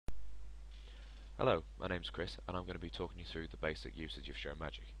Hello, my name's Chris and I'm going to be talking you through the basic usage of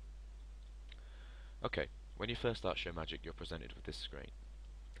Showmagic. Okay, when you first start Showmagic you're presented with this screen.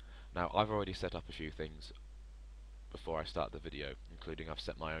 Now I've already set up a few things before I start the video, including I've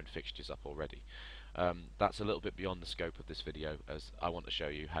set my own fixtures up already. That's a little bit beyond the scope of this video, as I want to show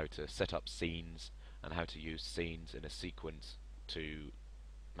you how to set up scenes and how to use scenes in a sequence to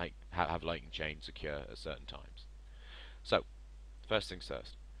have lighting chains occur at certain times. So, first things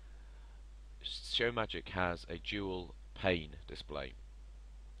first. Showmagic has a dual pane display,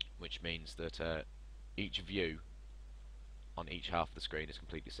 which means that each view on each half of the screen is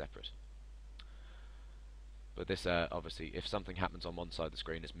completely separate. But this obviously, if something happens on one side of the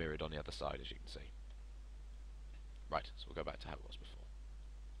screen, is mirrored on the other side, as you can see. Right, so we'll go back to how it was before.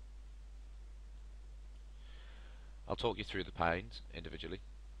 I'll talk you through the panes individually.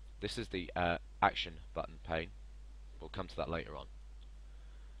 This is the action button pane. We'll come to that later on.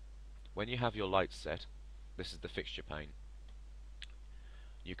 When you have your lights set, this is the fixture pane.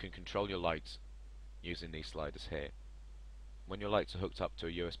 You can control your lights using these sliders here. When your lights are hooked up to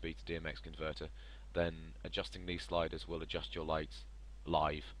a USB to DMX converter, then adjusting these sliders will adjust your lights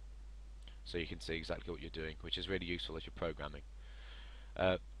live, so you can see exactly what you're doing, which is really useful as you're programming.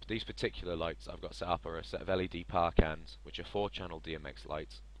 These particular lights I've got set up are a set of LED power cans, which are 4-channel DMX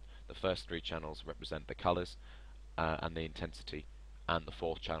lights. The first 3 channels represent the colours and the intensity, and the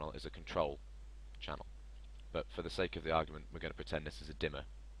 4th channel is a control channel. But for the sake of the argument, we're going to pretend this is a dimmer.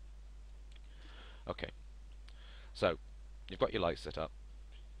 Okay, so you've got your lights set up,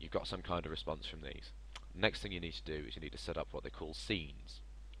 you've got some kind of response from these. Next thing you need to do is you need to set up what they call scenes.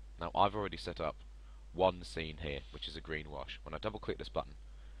 Now I've already set up one scene here, which is a green wash. When I double click this button,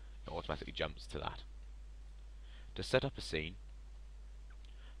 it automatically jumps to that. To set up a scene,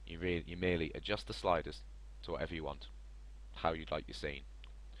 you merely adjust the sliders to whatever you want, how you'd like your scene,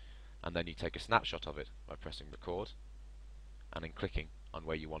 and then you take a snapshot of it by pressing record and then clicking on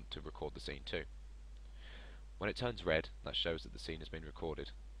where you want to record the scene to. When it turns red, that shows that the scene has been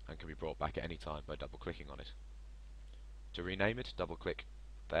recorded and can be brought back at any time by double clicking on it. To rename it, double click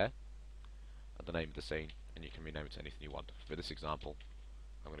there at the name of the scene and you can rename it to anything you want. For this example,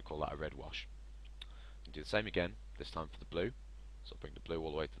 I'm going to call that a red wash. And do the same again, this time for the blue. So I'll bring the blue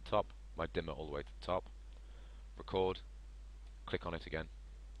all the way to the top, my dimmer all the way to the top, record, click on it again,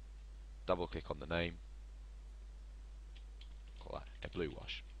 double click on the name, call that a blue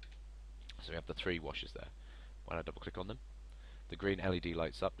wash. So we have the 3 washes there. When I double click on them, the green LED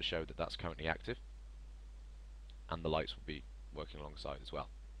lights up to show that that's currently active, and the lights will be working alongside as well.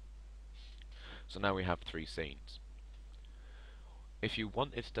 So now we have 3 scenes. If you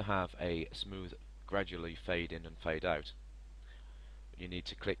wanted to have a smooth, gradually fade in and fade out, you need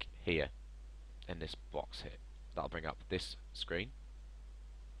to click here in this box here. That'll bring up this screen,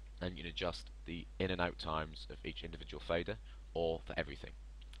 and you can adjust the in and out times of each individual fader, or for everything.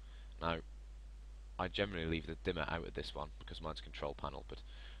 Now, I generally leave the dimmer out of this one because mine's control panel, but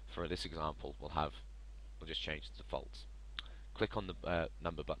for this example we'll just change the defaults. Click on the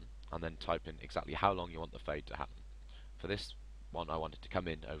number button and then type in exactly how long you want the fade to happen. For this one I want it to come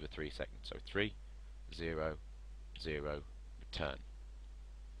in over 3 seconds, so 3, 0, 0, return.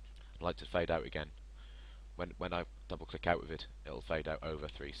 I'd like to fade out again. When I double click out of it, it'll fade out over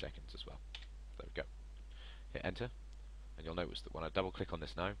 3 seconds as well. There we go. Hit enter, and you'll notice that when I double click on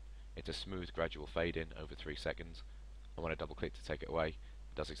this now, it's a smooth gradual fade in over 3 seconds, and when I double click to take it away,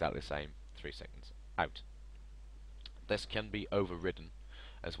 it does exactly the same, 3 seconds out. This can be overridden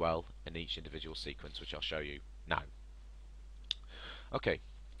as well in each individual sequence, which I'll show you now. Okay,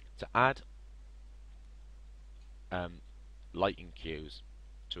 to add lighting cues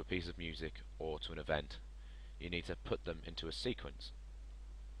to a piece of music or to an event, you need to put them into a sequence.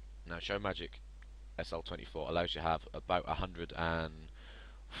 Now Showmagic SL24 allows you to have about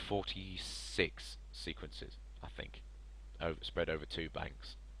 146 sequences, I think, spread over 2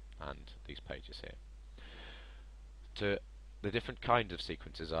 banks and these pages here. The different kinds of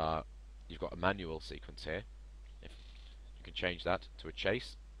sequences are, you've got a manual sequence here. If you can change that to a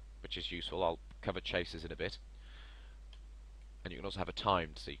chase, which is useful. I'll cover chases in a bit. And you can also have a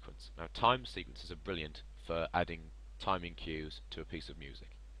timed sequence. Now timed sequences are brilliant for adding timing cues to a piece of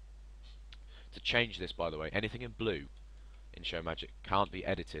music. To change this, by the way, anything in blue in Showmagic can't be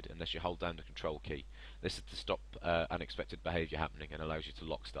edited unless you hold down the control key. This is to stop unexpected behaviour happening and allows you to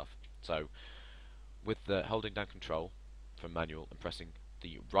lock stuff. So with the holding down control from manual and pressing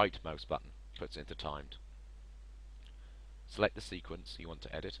the right mouse button puts it into timed. Select the sequence you want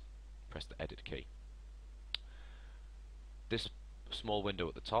to edit, press the edit key. This small window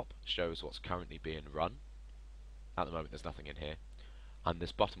at the top shows what's currently being run. At the moment there's nothing in here. And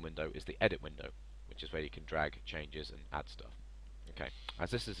this bottom window is the edit window. which is where you can drag changes and add stuff. Okay,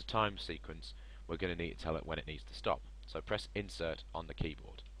 as this is a time sequence, we're going to need to tell it when it needs to stop. So press Insert on the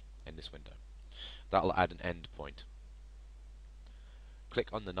keyboard in this window. That'll add an end point. Click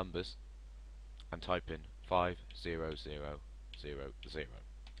on the numbers and type in 50000.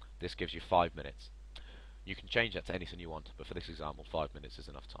 This gives you 5 minutes. You can change that to anything you want, but for this example 5 minutes is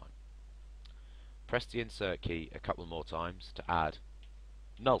enough time. Press the Insert key a couple more times to add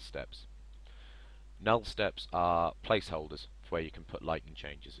null steps. Null steps are placeholders for where you can put lighting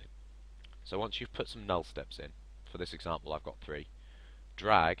changes in. So once you've put some null steps in, for this example I've got 3,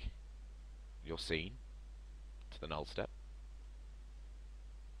 drag your scene to the null step,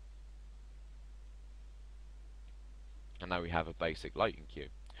 and now we have a basic lighting cue.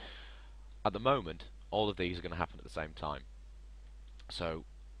 At the moment, all of these are going to happen at the same time. So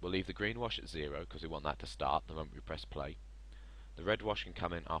we'll leave the green wash at 0 because we want that to start the moment we press play. The red wash can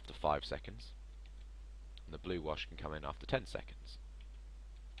come in after 5 seconds, and the blue wash can come in after 10 seconds.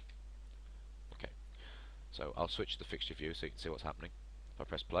 Okay, so I'll switch to the fixture view so you can see what's happening. If I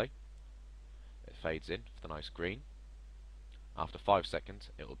press play, it fades in for the nice green. After 5 seconds,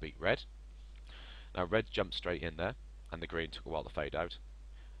 it will beat red. Now red jumped straight in there, and the green took a while to fade out,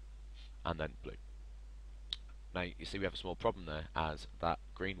 and then blue. Now you see we have a small problem there, as that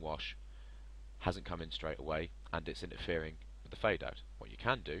green wash hasn't come in straight away and it's interfering with the fade out. What you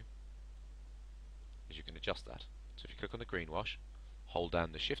can do is you can adjust that. So if you click on the green wash, hold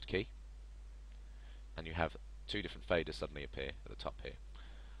down the shift key, and you have 2 different faders suddenly appear at the top here.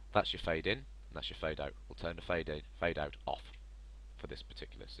 That's your fade in and that's your fade out. We'll turn the fade in, fade out off for this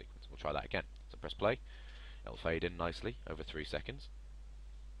particular sequence. We'll try that again. So press play, it'll fade in nicely over 3 seconds,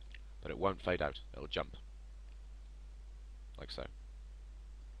 but it won't fade out, it'll jump like so.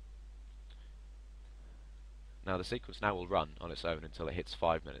 Now the sequence now will run on its own until it hits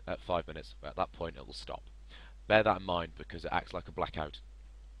 5 minutes. At that point it will stop. Bear that in mind because it acts like a blackout.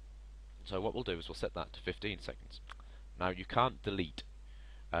 So what we'll do is we'll set that to 15 seconds. Now you can't delete.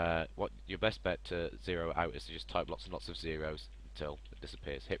 What your best bet to zero out is to just type lots and lots of zeros until it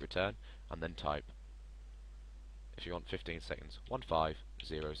disappears. Hit return and then type, if you want 15 seconds, 1500,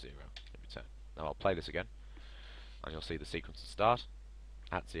 hit return. Now I'll play this again, and you'll see the sequence will start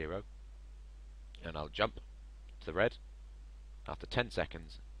at 0, and I'll jump to the red. After 10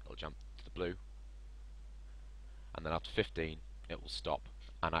 seconds it'll jump to the blue, and then after 15 it will stop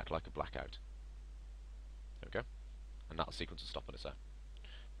and act like a blackout. There we go, and that sequence will stop on its own.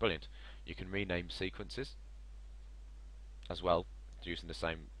 Brilliant. You can rename sequences as well using the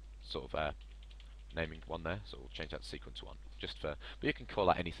same sort of naming one there, so we'll change that to sequence 1 just for, but you can call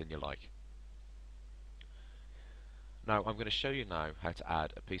that anything you like. Now I'm going to show you now how to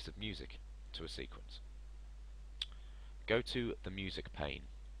add a piece of music to a sequence. Go to the music pane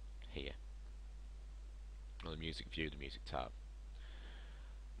here, or the music view, the music tab.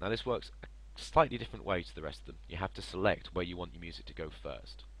 Now this works a slightly different way to the rest of them. You have to select where you want your music to go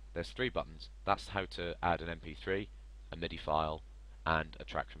first. There's 3 buttons. That's how to add an MP3, a MIDI file, and a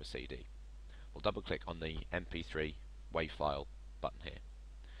track from a CD. We'll double click on the MP3 WAV file button here.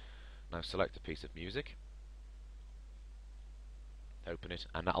 Now select a piece of music, open it,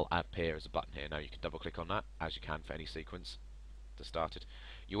 and that'll appear as a button here. Now you can double click on that as you can for any sequence to start it.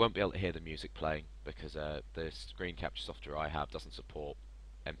 You won't be able to hear the music playing because the screen capture software I have doesn't support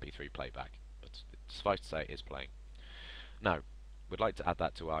MP3 playback, but suffice to say it is playing. Now we'd like to add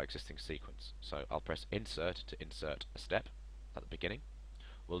that to our existing sequence, so I'll press Insert to insert a step at the beginning.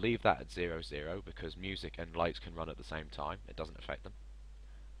 We'll leave that at 0, 0 because music and lights can run at the same time, it doesn't affect them.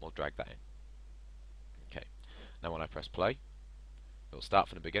 We'll drag that in. Okay, now when I press play, it will start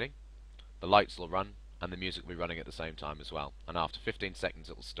from the beginning, the lights will run, and the music will be running at the same time as well. And after 15 seconds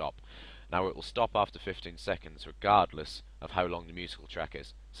it will stop. Now it will stop after 15 seconds regardless of how long the musical track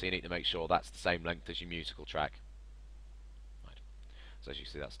is. So you need to make sure that's the same length as your musical track. Right. So as you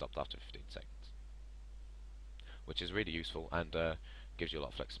see, that stopped after 15 seconds, which is really useful and gives you a lot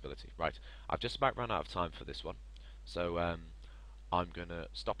of flexibility. Right, I've just about run out of time for this one, so I'm going to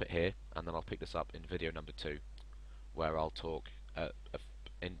stop it here, and then I'll pick this up in video number 2, where I'll talk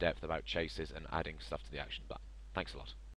in depth about chases and adding stuff to the action button. Thanks a lot.